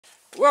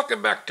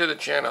Welcome back to the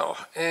channel,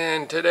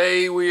 and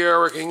today we are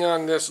working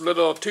on this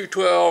little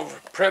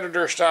 212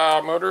 Predator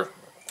style motor.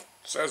 It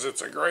says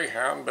it's a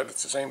Greyhound, but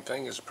it's the same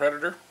thing as a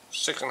Predator,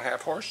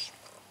 6.5 horse.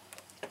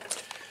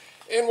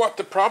 And what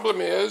the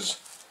problem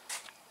is,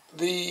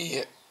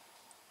 the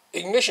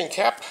ignition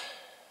cap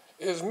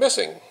is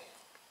missing.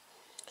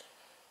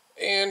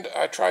 And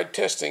I tried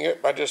testing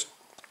it by just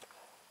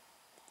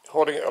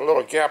holding a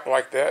little gap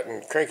like that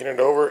and cranking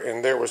it over,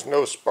 and there was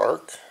no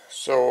spark.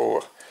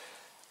 So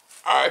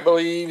I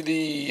believe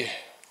the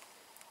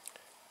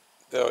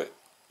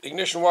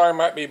ignition wire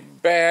might be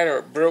bad, or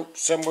it broke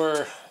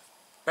somewhere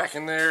back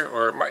in there,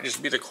 or it might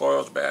just be the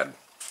coil's bad.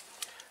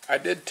 I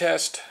did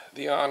test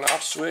the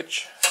on-off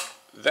switch.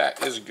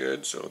 That is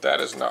good, so that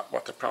is not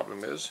what the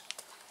problem is.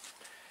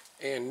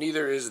 And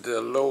neither is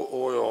the low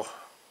oil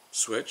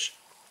switch.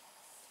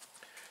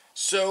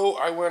 So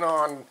I went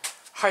on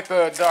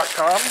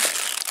Hipa.com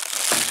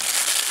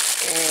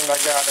and I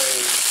got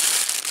a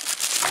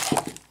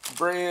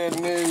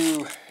brand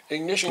new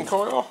ignition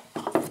coil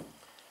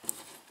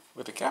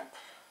with a cap,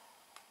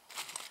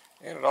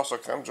 and it also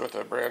comes with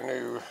a brand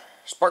new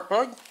spark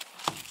plug.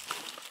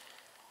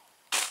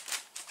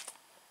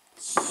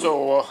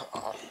 So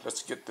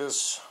let's get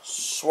this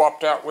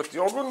swapped out with the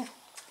old one,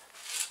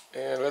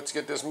 and let's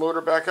get this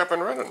motor back up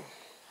and running.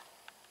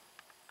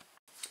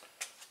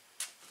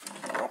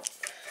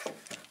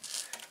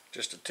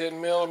 Just a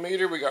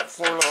 10mm, we got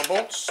 4 little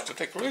bolts to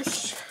take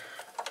loose.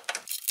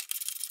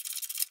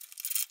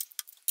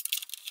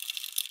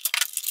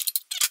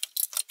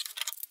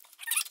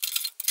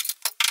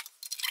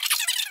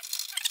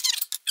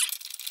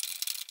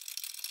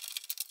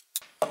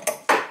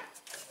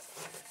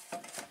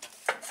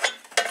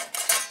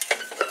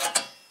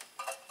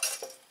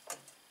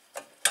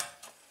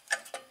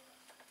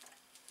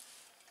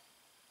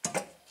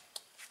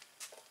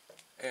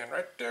 And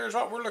right there's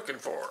what we're looking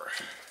for.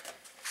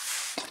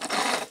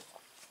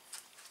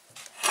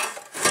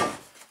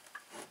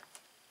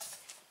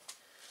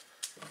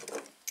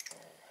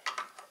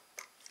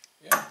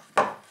 Yeah,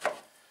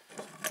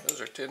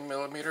 those are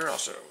 10mm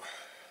also.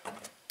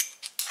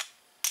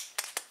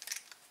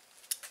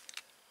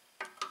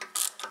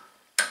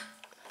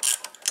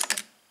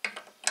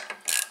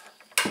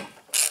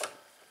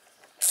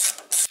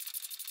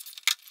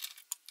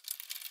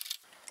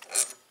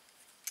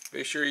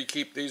 Be sure you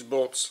keep these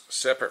bolts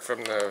separate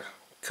from the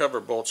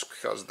cover bolts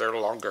because they're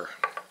longer.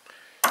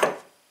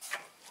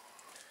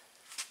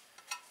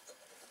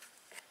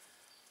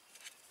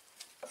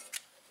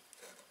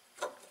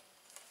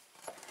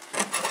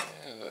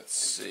 And let's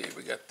see,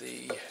 we got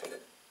the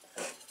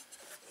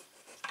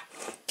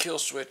kill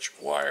switch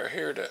wire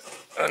here to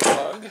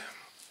unplug.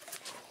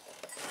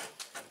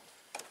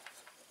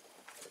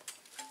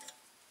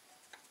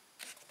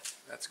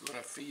 That's going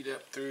to feed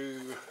up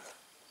through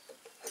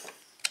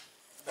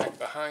back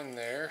behind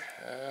there.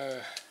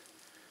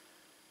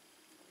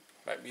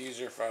 Might be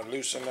easier if I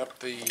loosen up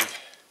the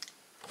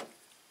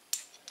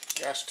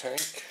gas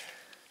tank,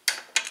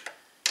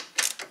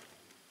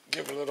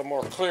 give it a little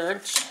more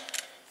clearance.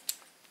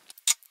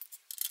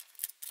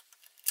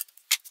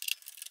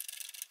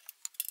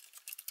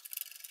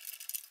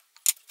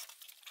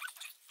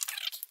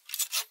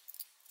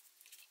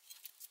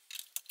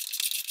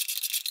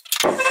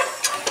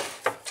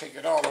 Take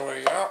it all the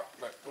way out,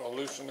 but we'll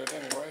loosen it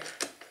anyway.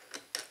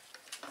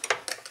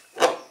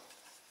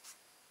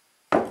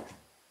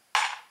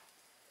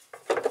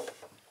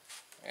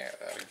 Yeah,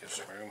 that'll give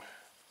some room.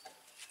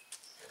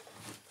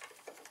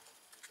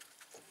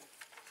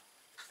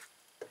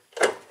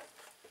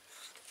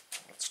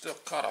 It's still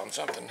caught on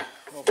something.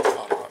 What was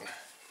caught on?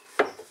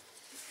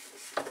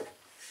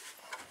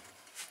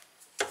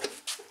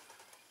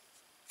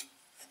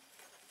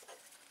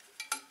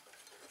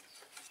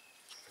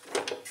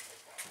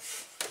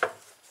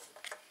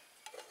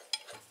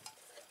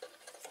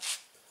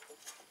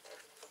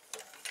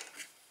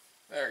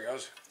 There it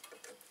goes.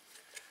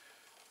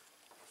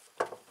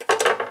 Now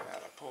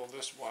to pull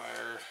this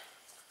wire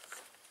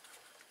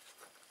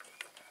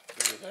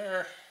through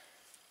there,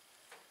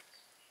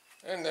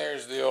 and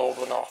there's the old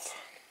one off.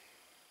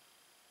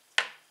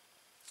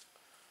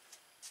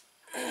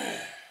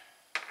 And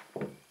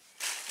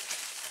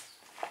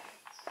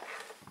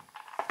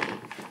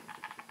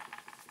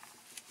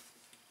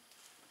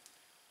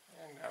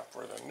now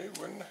for the new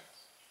one.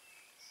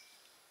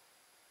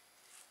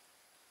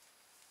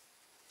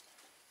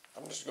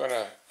 I'm just going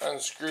to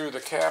unscrew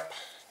the cap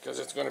because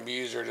it's going to be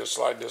easier to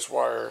slide this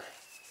wire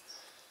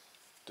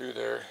through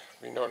there.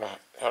 If you don't know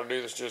how to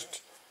do this,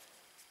 just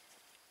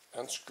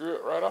unscrew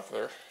it right off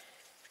there.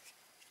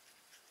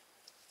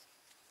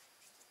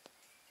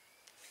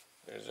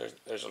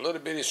 There's a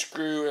little bitty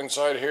screw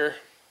inside here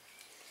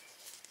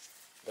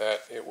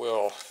that it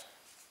will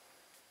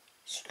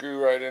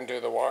screw right into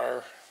the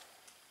wire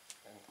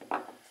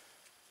and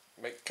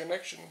make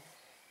connection.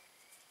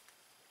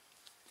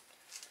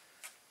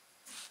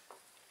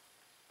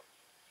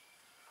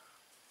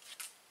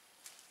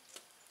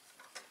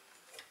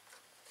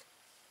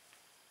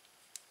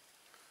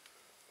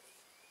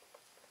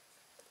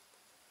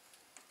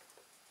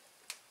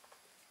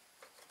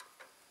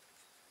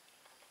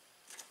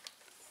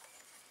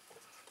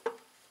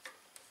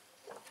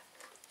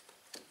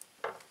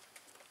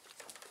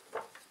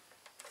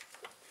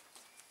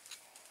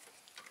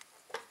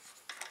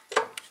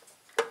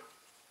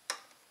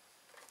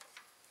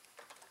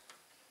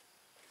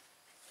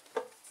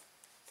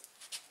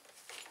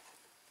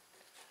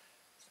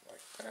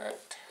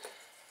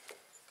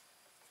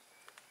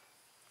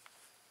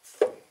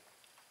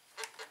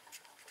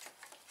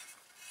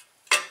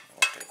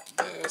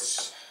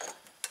 this.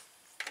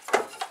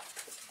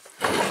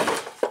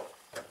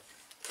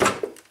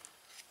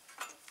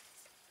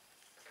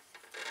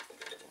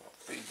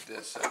 Feed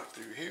this up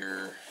through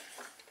here.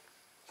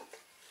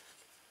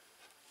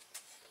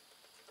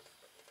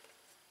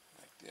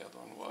 Like the other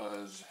one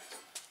was.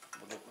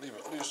 We'll leave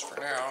it loose for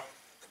now.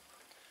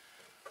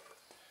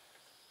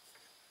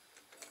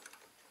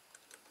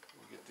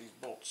 We'll get these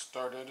bolts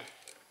started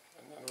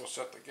and then we'll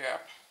set the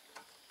gap.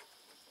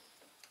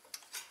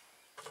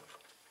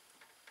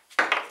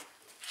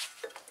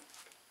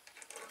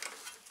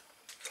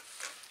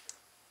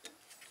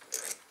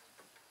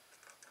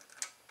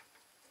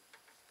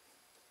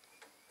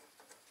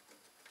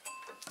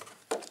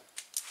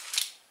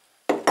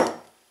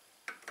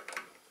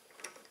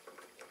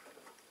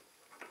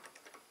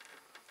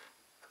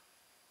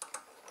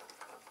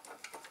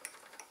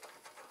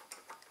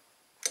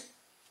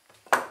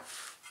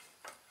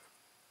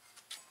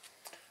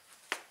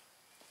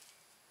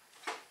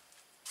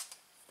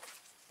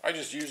 I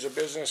just use a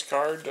business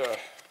card to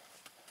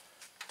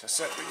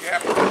set the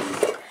gap.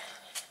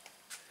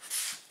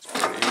 It's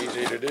pretty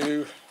easy to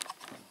do.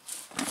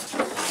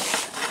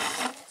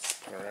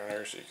 Put it around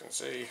there so you can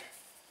see.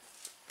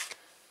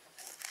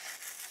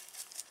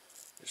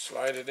 You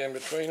slide it in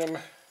between them.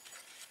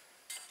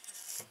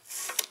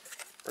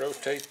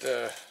 Rotate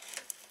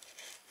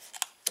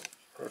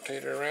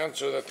it around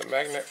so that the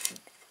magnet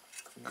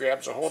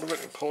grabs a hold of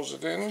it and pulls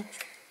it in.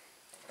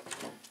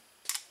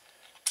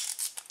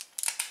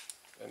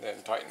 And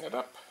then tighten it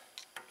up.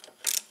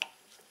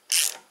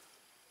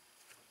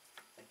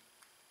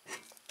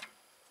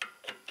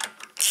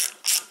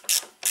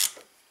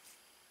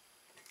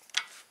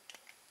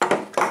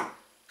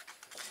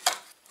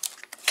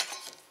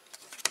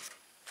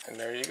 And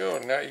there you go.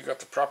 Now you've got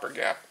the proper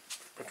gap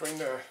between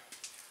the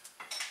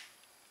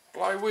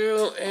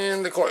flywheel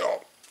and the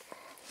coil.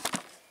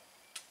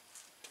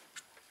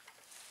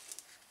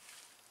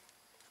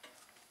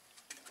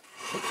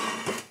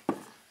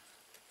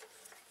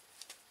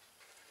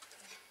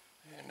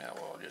 And now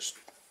we'll just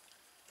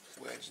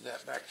wedge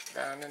that back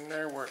down in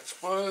there where it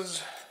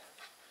was.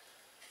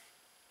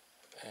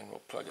 And we'll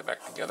plug it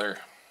back together.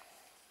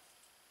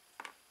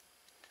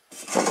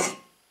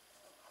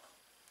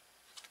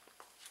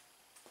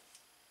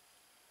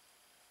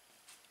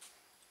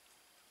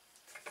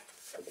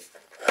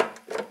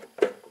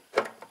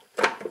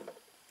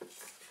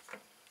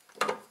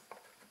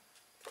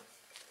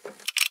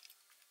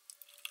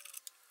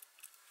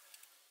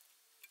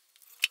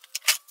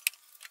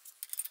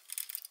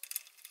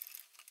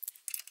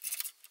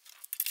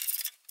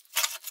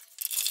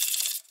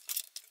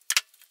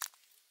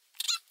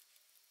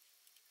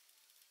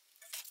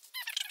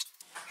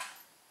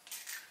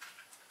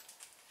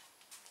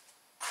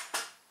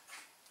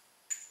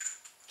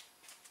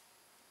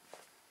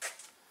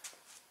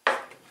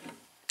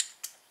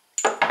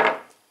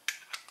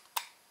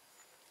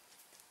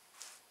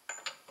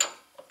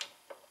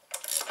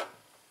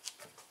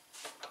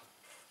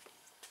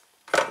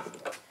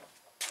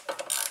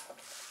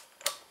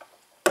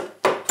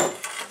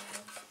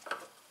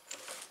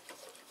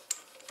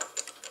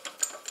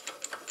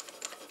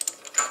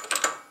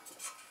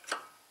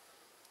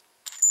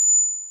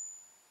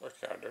 Looks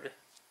kind of dirty.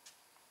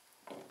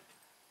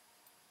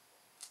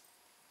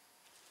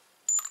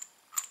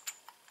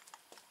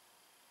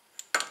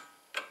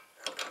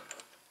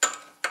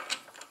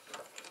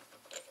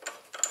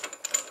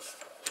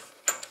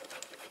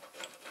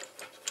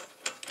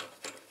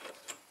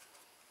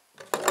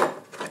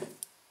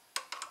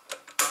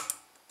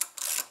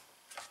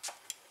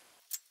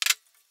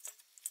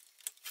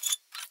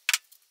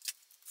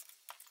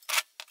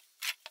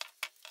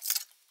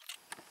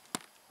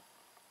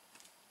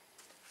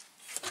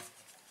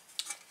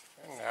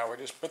 Now we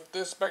just put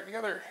this back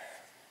together.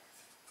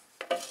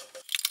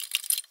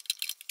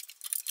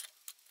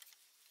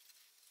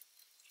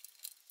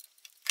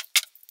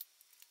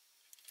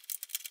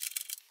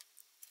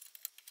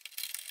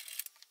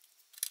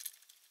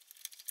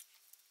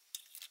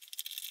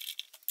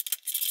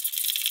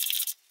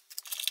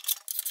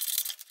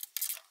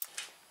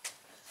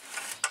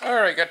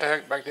 Alright, got the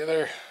heck back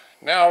together.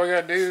 Now all we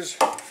gotta do is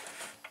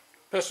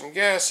put some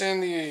gas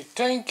in the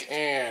tank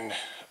and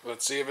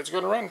let's see if it's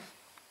gonna run.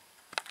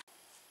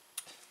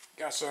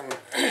 Got some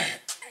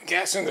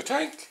gas in the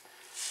tank.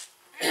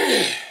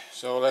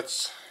 So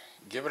let's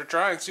give it a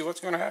try and see what's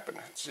going to happen.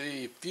 Let's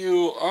see,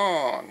 fuel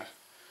on.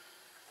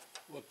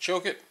 We'll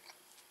choke it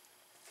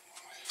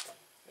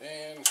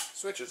and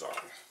switch is on.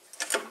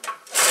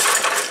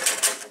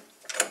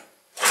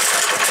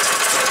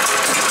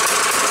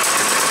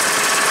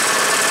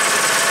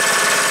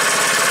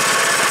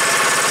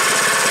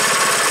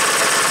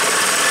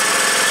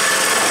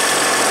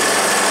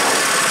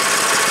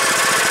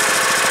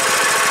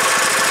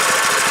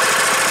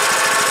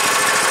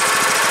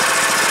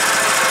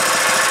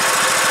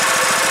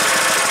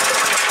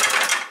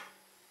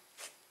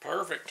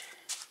 Perfect.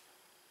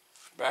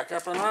 Back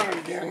up and running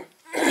again.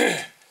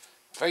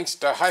 Thanks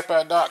to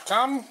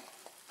Hipa.com.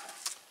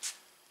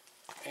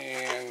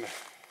 And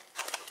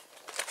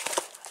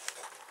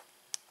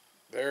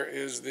there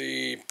is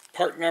the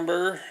part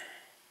number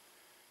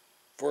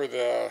for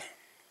the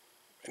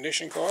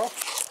ignition coil.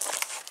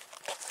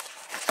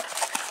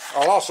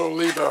 I'll also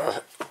leave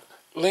a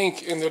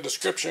link in the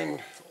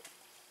description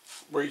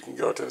where you can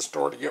go to the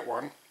store to get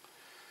one.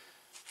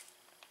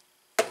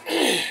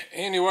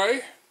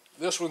 Anyway,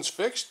 this one's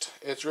fixed.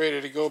 It's ready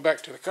to go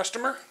back to the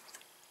customer.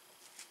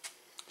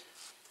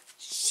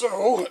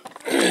 So,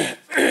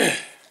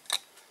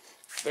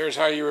 there's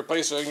how you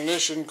replace an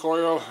ignition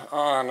coil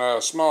on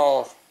a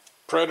small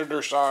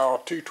Predator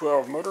style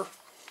 212 motor.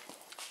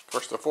 Of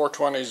course, the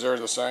 420s are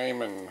the same.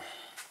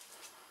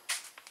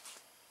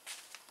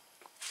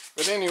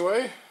 But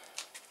anyway,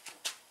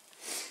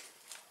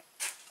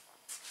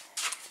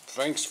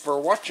 thanks for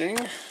watching,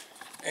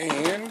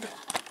 and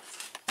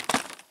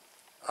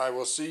I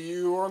will see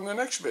you on the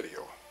next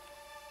video.